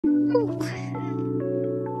Now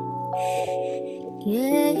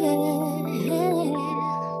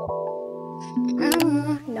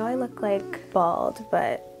I look like bald,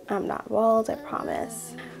 but I'm not bald, I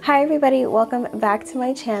promise. Hi everybody, welcome back to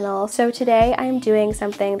my channel. So today I'm doing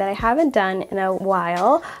something that I haven't done in a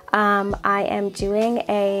while. I am doing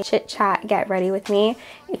a chit chat get ready with me,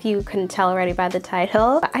 if you couldn't tell already by the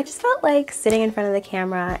title. I just felt like sitting in front of the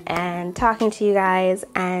camera and talking to you guys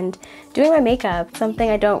and doing my makeup, something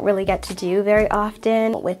I don't really get to do very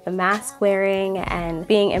often with the mask wearing and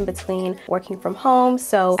being in between working from home.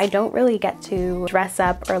 So I don't really get to dress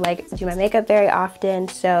up or like do my makeup very often.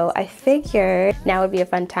 So I figured now would be a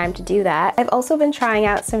fun time to do that. I've also been trying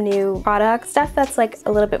out some new products, stuff that's like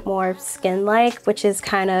a little bit more skin-like, which is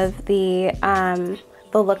kind of the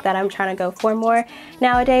look that I'm trying to go for more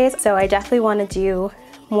nowadays. So I definitely want to do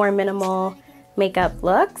more minimal makeup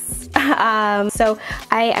looks. So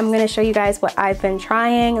I am going to show you guys what I've been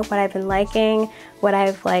trying, what I've been liking, what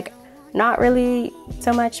I've like not really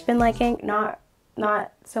so much been liking, not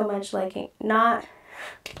so much liking,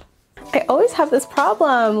 I always have this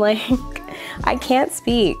problem, like I can't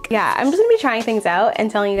speak. Yeah, I'm just gonna be trying things out and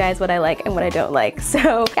telling you guys what I like and what I don't like.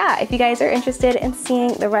 So yeah, if you guys are interested in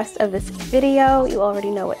seeing the rest of this video, you already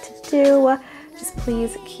know what to do. Just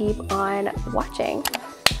please keep on watching.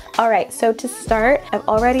 All right, so to start, I've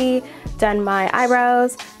already done my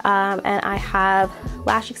eyebrows and I have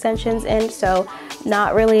lash extensions in, so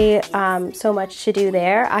not really so much to do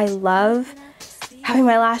there. I love having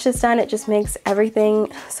my lashes done. It just makes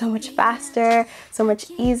everything so much faster, so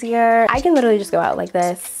much easier. I can literally just go out like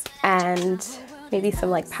this and maybe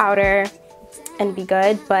some like powder and be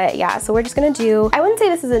good. But yeah, so we're just gonna do, I wouldn't say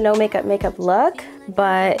this is a no makeup look,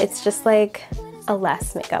 but it's just like a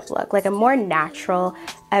less makeup look, like a more natural,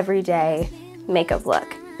 everyday makeup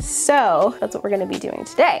look. So that's what we're gonna be doing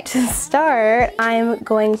today. To start, I'm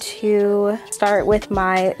going to start with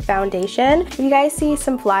my foundation. If you guys see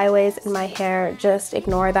some flyaways in my hair, just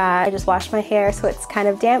ignore that. I just washed my hair, so it's kind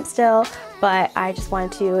of damp still, but I just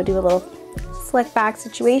wanted to do a little slick back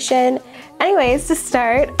situation. Anyways, to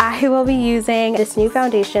start, I will be using this new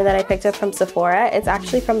foundation that I picked up from Sephora. It's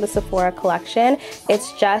actually from the Sephora collection.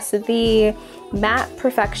 It's just the Matte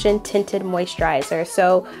Perfection Tinted Moisturizer.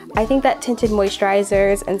 So I think that tinted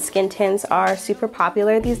moisturizers and skin tints are super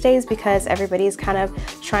popular these days because everybody's kind of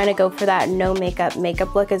trying to go for that no makeup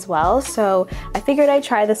look as well. So I figured I'd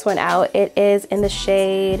try this one out. It is in the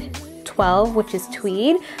shade 12, which is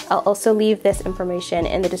Tweed. I'll also leave this information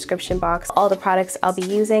in the description box. All the products I'll be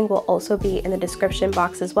using will also be in the description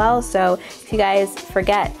box as well. So if you guys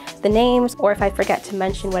forget the names or if I forget to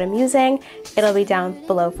mention what I'm using, it'll be down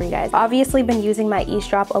below for you guys. Obviously been using my Eaze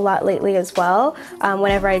drop a lot lately as well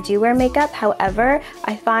whenever I do wear makeup. However,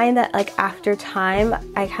 I find that like after time,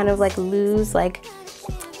 I kind of like lose like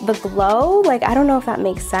the glow. Like, I don't know if that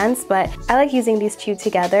makes sense, but I like using these two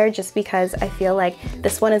together just because I feel like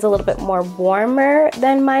this one is a little bit more warmer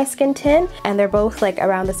than my skin tint and they're both like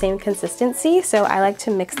around the same consistency, so I like to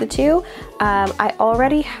mix the two. I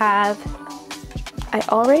already have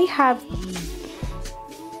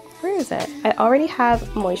where is it? I already have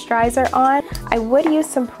moisturizer on. I would use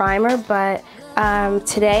some primer, but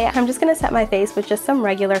today I'm just gonna set my face with just some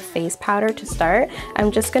regular face powder to start. I'm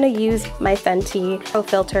just gonna use my Fenty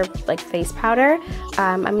Filt'r like face powder.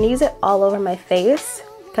 I'm gonna use it all over my face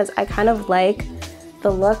because I kind of like the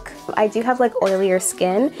look. I do have like oilier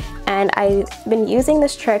skin and I've been using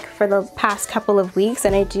this trick for the past couple of weeks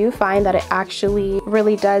and I do find that it actually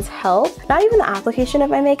really does help. Not even the application of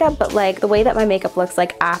my makeup, but like the way that my makeup looks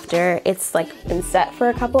like after it's like been set for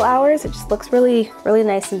a couple hours. It just looks really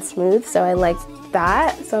nice and smooth, so I like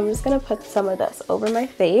that. So I'm just gonna put some of this over my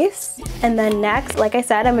face. And then next, like I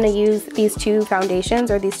said, I'm gonna use these two foundations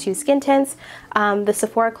or these two skin tints. The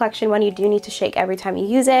Sephora collection one, you do need to shake every time you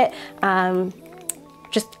use it.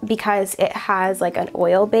 Just because it has like an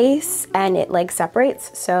oil base and it like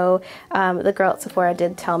separates. So the girl at Sephora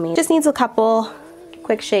did tell me just needs a couple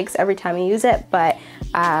quick shakes every time you use it, but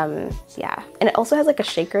yeah. And it also has like a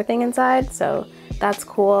shaker thing inside, so that's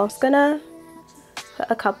cool. I'm just gonna put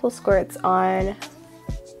a couple squirts on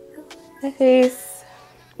my face.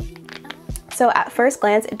 So at first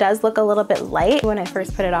glance, it does look a little bit light. When I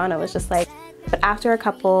first put it on, I was just like, but after a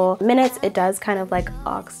couple minutes, it does kind of like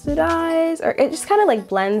oxidize, or it just kind of like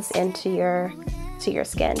blends into your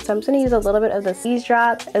skin. So I'm just gonna use a little bit of the Eaze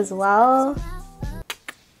drop as well.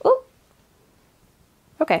 Ooh.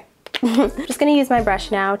 Okay. Just gonna use my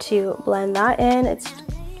brush now to blend that in. It's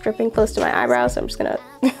dripping close to my eyebrows, so I'm just gonna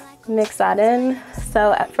mix that in.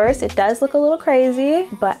 So at first it does look a little crazy,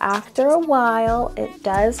 but after a while it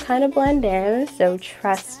does kind of blend in. So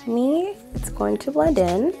trust me, it's going to blend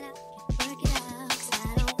in.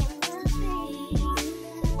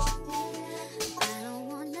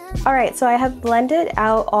 Alright, so I have blended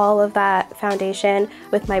out all of that foundation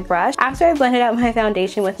with my brush. After I blended out my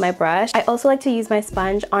foundation with my brush, I also like to use my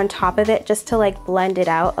sponge on top of it just to like blend it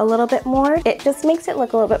out a little bit more. It just makes it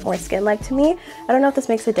look a little bit more skin-like to me. I don't know if this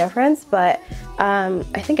makes a difference, but I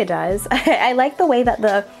think it does. I like the way that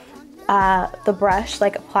the brush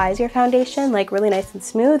like applies your foundation, like really nice and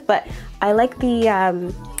smooth, but I like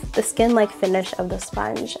the skin-like finish of the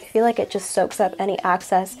sponge. I feel like it just soaks up any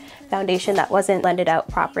excess foundation that wasn't blended out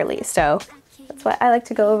properly. So that's why I like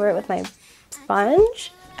to go over it with my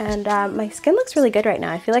sponge. And my skin looks really good right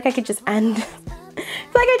now. I feel like I could just end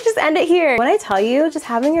it here. When I tell you, just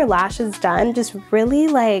having your lashes done just really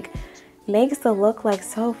like makes the look like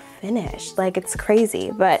so finished. Like it's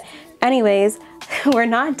crazy. But anyways, we're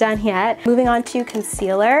not done yet. Moving on to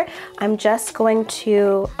concealer, I'm just going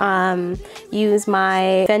to use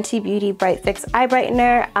my Fenty Beauty Bright Fix Eye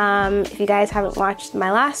Brightener. If you guys haven't watched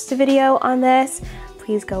my last video on this,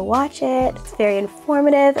 please go watch it. It's very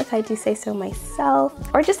informative, if I do say so myself.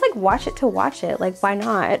 Or just like watch it to watch it, like why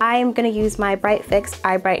not? I am gonna use my Bright Fix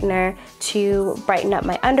Eye Brightener to brighten up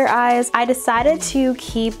my under eyes. I decided to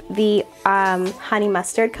keep the honey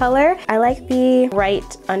mustard color. I like the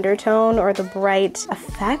bright undertone or the bright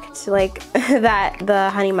effect like that the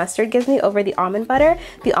honey mustard gives me over the almond butter.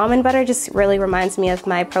 The almond butter just really reminds me of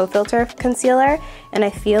my Pro Filt'r concealer, and I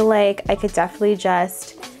feel like I could definitely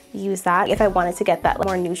just use that if I wanted to get that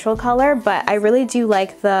more neutral color, but I really do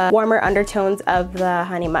like the warmer undertones of the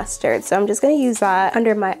honey mustard, so I'm just gonna use that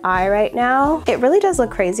under my eye right now. It really does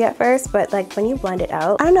look crazy at first, but like when you blend it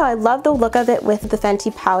out, I don't know, I love the look of it with the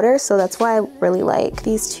Fenty powder, so that's why I really like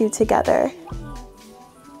these two together.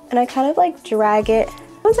 And I kind of like drag it.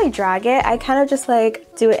 Once I drag it, I kind of just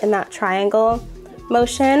like do it in that triangle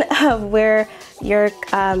motion of where your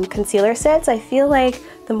concealer sits. I feel like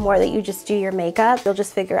the more that you just do your makeup, you'll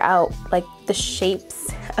just figure out like the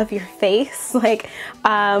shapes of your face, like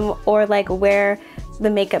or like where the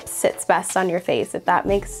makeup sits best on your face, if that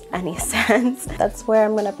makes any sense. That's where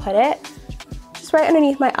I'm gonna put it, just right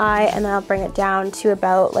underneath my eye, and then I'll bring it down to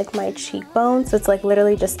about like my cheekbone, so it's like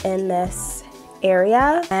literally just in this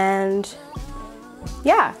area. And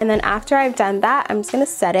yeah, and then after I've done that, I'm just gonna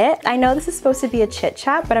set it. I know this is supposed to be a chit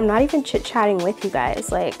chat, but I'm not even chit chatting with you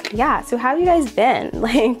guys. Like, yeah, so how have you guys been?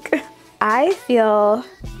 Like, I feel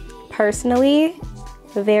personally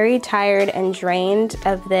very tired and drained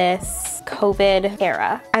of this COVID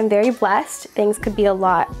era. I'm very blessed. Things could be a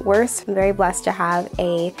lot worse. I'm very blessed to have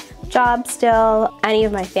a job still. Any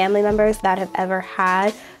of my family members that have ever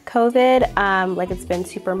had COVID, like it's been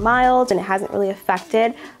super mild and it hasn't really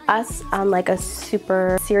affected us on like a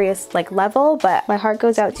super serious like level, but my heart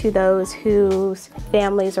goes out to those whose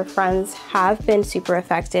families or friends have been super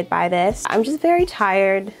affected by this. I'm just very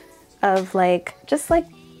tired of like,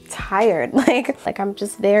 tired. Like I'm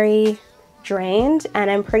just very drained,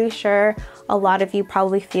 and I'm pretty sure a lot of you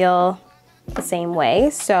probably feel the same way.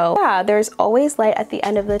 So yeah, there's always light at the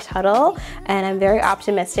end of the tunnel, and I'm very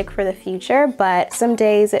optimistic for the future, but some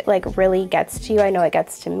days it like really gets to you. I know it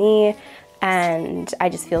gets to me, and I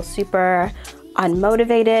just feel super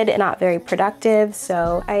unmotivated and not very productive.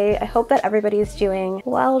 So I hope that everybody is doing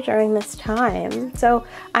well during this time. So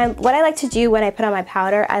what I like to do when I put on my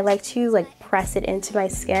powder, I like to like press it into my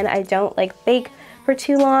skin. I don't like bake for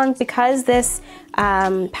too long, because this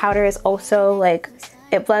powder is also like,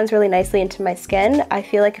 it blends really nicely into my skin. I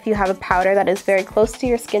feel like if you have a powder that is very close to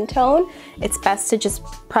your skin tone, it's best to just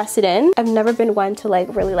press it in. I've never been one to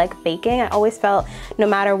like really like baking. I always felt no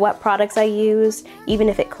matter what products I used, even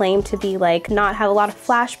if it claimed to be like not have a lot of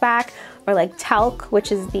flashback, or like talc,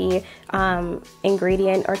 which is the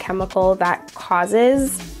ingredient or chemical that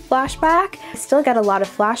causes flashback, I still get a lot of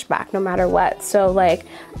flashback no matter what. So like,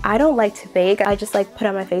 I don't like to bake. I just like put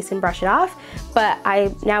on my face and brush it off. But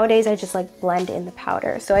nowadays I just like blend in the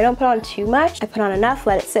powder. So I don't put on too much. I put on enough,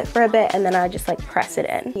 let it sit for a bit, and then I just like press it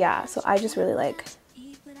in. Yeah, so I just really like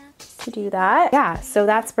to do that. Yeah, so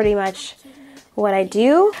that's pretty much what I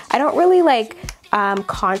do. I don't really like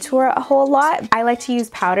contour a whole lot. I like to use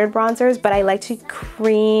powdered bronzers, but I like to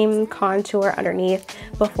cream contour underneath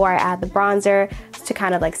before I add the bronzer to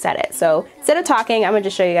kind of like set it. So instead of talking, I'm gonna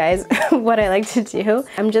just show you guys what I like to do.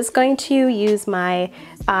 I'm just going to use my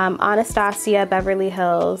Anastasia Beverly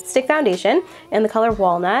Hills stick foundation in the color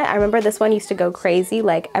Walnut. I remember this one used to go crazy.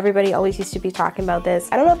 Like everybody always used to be talking about this.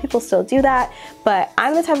 I don't know if people still do that, but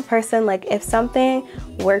I'm the type of person, like if something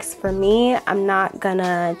works for me, I'm not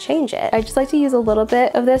gonna change it. I just like to use a little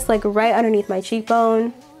bit of this like right underneath my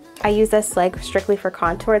cheekbone. I use this like strictly for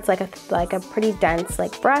contour. It's like a pretty dense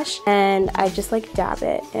like brush, and I just like dab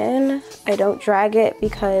it in. I don't drag it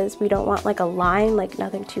because we don't want like a line, like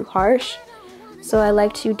nothing too harsh. So I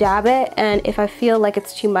like to dab it, and if I feel like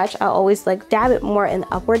it's too much, I'll always like dab it more in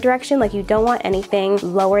the upward direction. Like you don't want anything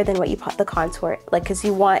lower than what you put the contour, like, because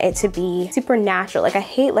you want it to be super natural. Like I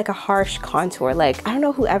hate like a harsh contour. Like I don't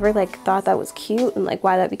know whoever like thought that was cute and like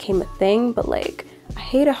why that became a thing, but like I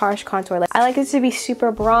hate a harsh contour. Like I like it to be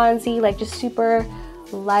super bronzy, like just super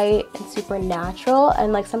light and super natural.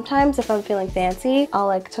 And like sometimes if I'm feeling fancy, I'll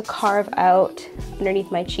like to carve out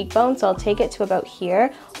underneath my cheekbone. So I'll take it to about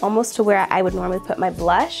here, almost to where I would normally put my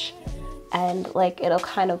blush, and like it'll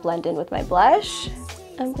kind of blend in with my blush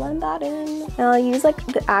and blend that in. And I'll use like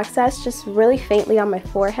the access just really faintly on my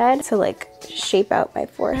forehead to like shape out my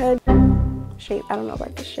forehead. I don't know if I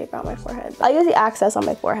can shape out my forehead. I'll use the access on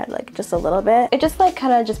my forehead like just a little bit. It just like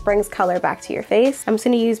kind of just brings color back to your face. I'm just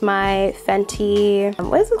gonna use my Fenty,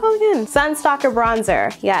 what is it called again? Sunstalker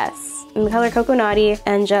bronzer, yes. In the color Cocoa Naughty,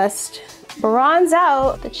 and just bronze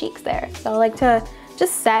out the cheeks there. So I like to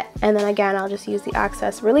just set, and then again, I'll just use the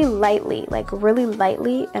access really lightly, like really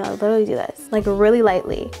lightly, and I'll literally do this, like really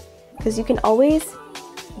lightly, because you can always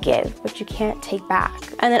give, but you can't take back.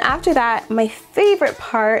 And then after that, my favorite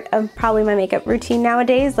part of probably my makeup routine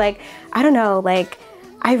nowadays, like, I don't know, like,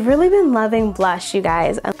 I've really been loving blush, you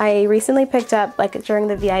guys. I recently picked up, like during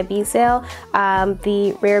the VIB sale,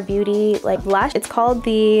 the Rare Beauty like blush. It's called,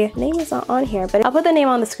 the name is not on here, but I'll put the name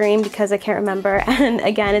on the screen because I can't remember. And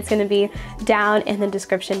again, it's gonna be down in the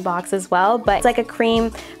description box as well. But it's like a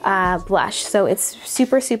cream blush. So it's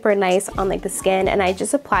super, super nice on like the skin. And I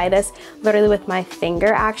just apply this literally with my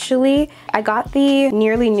finger actually. I got the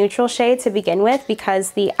Nearly Neutral shade to begin with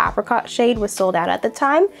because the Apricot shade was sold out at the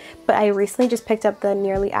time. But I recently just picked up the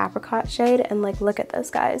Nearly Apricot shade, and like look at this,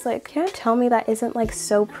 guys. Like, can't tell me that isn't like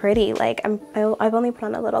so pretty. Like I've only put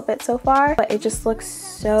on a little bit so far, but it just looks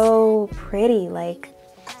so pretty. Like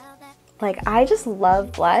I just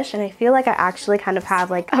love blush, and I feel like I actually kind of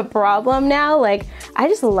have like a problem now. Like I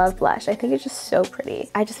just love blush. I think it's just so pretty.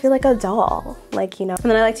 I just feel like a doll, like, you know.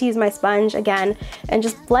 And then I like to use my sponge again and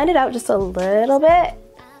just blend it out just a little bit,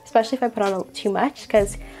 especially if I put on too much,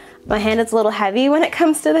 because my hand is a little heavy when it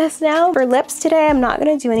comes to this now. For lips today, I'm not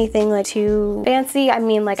gonna do anything like too fancy. I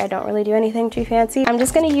mean, like I don't really do anything too fancy. I'm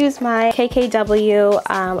just gonna use my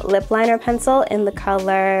KKW lip liner pencil in the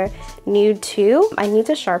color Nude 2. I need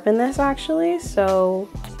to sharpen this actually, so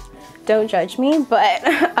don't judge me, but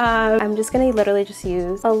I'm just gonna literally just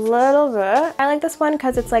use a little bit. I like this one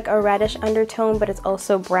because it's like a reddish undertone, but it's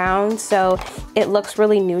also brown, so it looks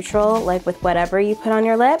really neutral, like with whatever you put on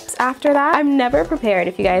your lips. After that, I'm never prepared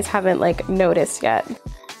if you guys haven't like noticed yet.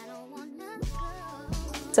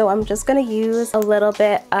 So I'm just gonna use a little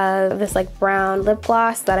bit of this like brown lip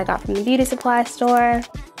gloss that I got from the beauty supply store.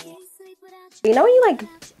 You know when you like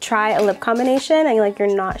try a lip combination and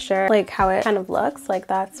you're not sure like how it kind of looks? Like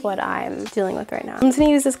that's what I'm dealing with right now. I'm just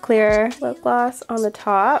gonna use this clear lip gloss on the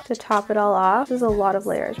top to top it all off. There's a lot of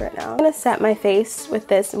layers right now. I'm gonna set my face with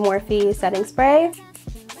this Morphe setting spray.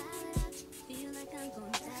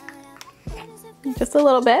 Just a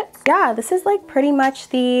little bit. Yeah, this is like pretty much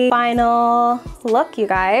the final look, you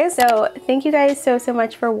guys. So thank you guys so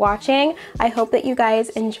much for watching. I hope that you guys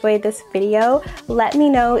enjoyed this video. Let me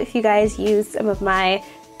know if you guys used some of my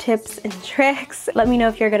tips and tricks. Let me know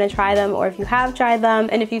if you're gonna try them or if you have tried them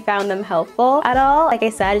and if you found them helpful at all. Like I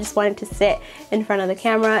said, I just wanted to sit in front of the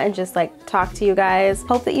camera and just like talk to you guys.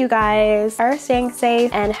 Hope that you guys are staying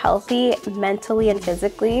safe and healthy mentally and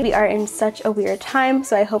physically. We are in such a weird time,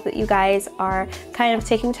 so I hope that you guys are kind of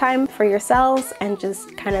taking time for yourselves and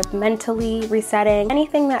just kind of mentally resetting.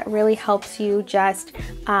 Anything that really helps you just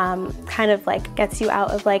kind of like gets you out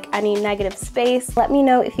of like any negative space. Let me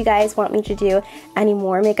know if you guys want me to do any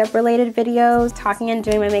more makeup related videos. Talking and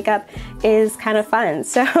doing my makeup is kind of fun,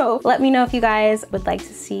 so let me know if you guys would like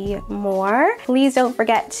to see more. Please don't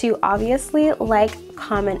forget to obviously like,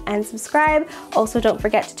 comment, and subscribe. Also, don't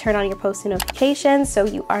forget to turn on your post notifications so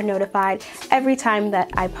you are notified every time that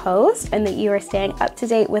I post and that you are staying up to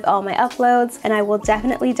date with all my uploads. And I will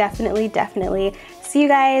definitely see you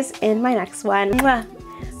guys in my next one.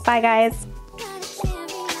 Bye guys.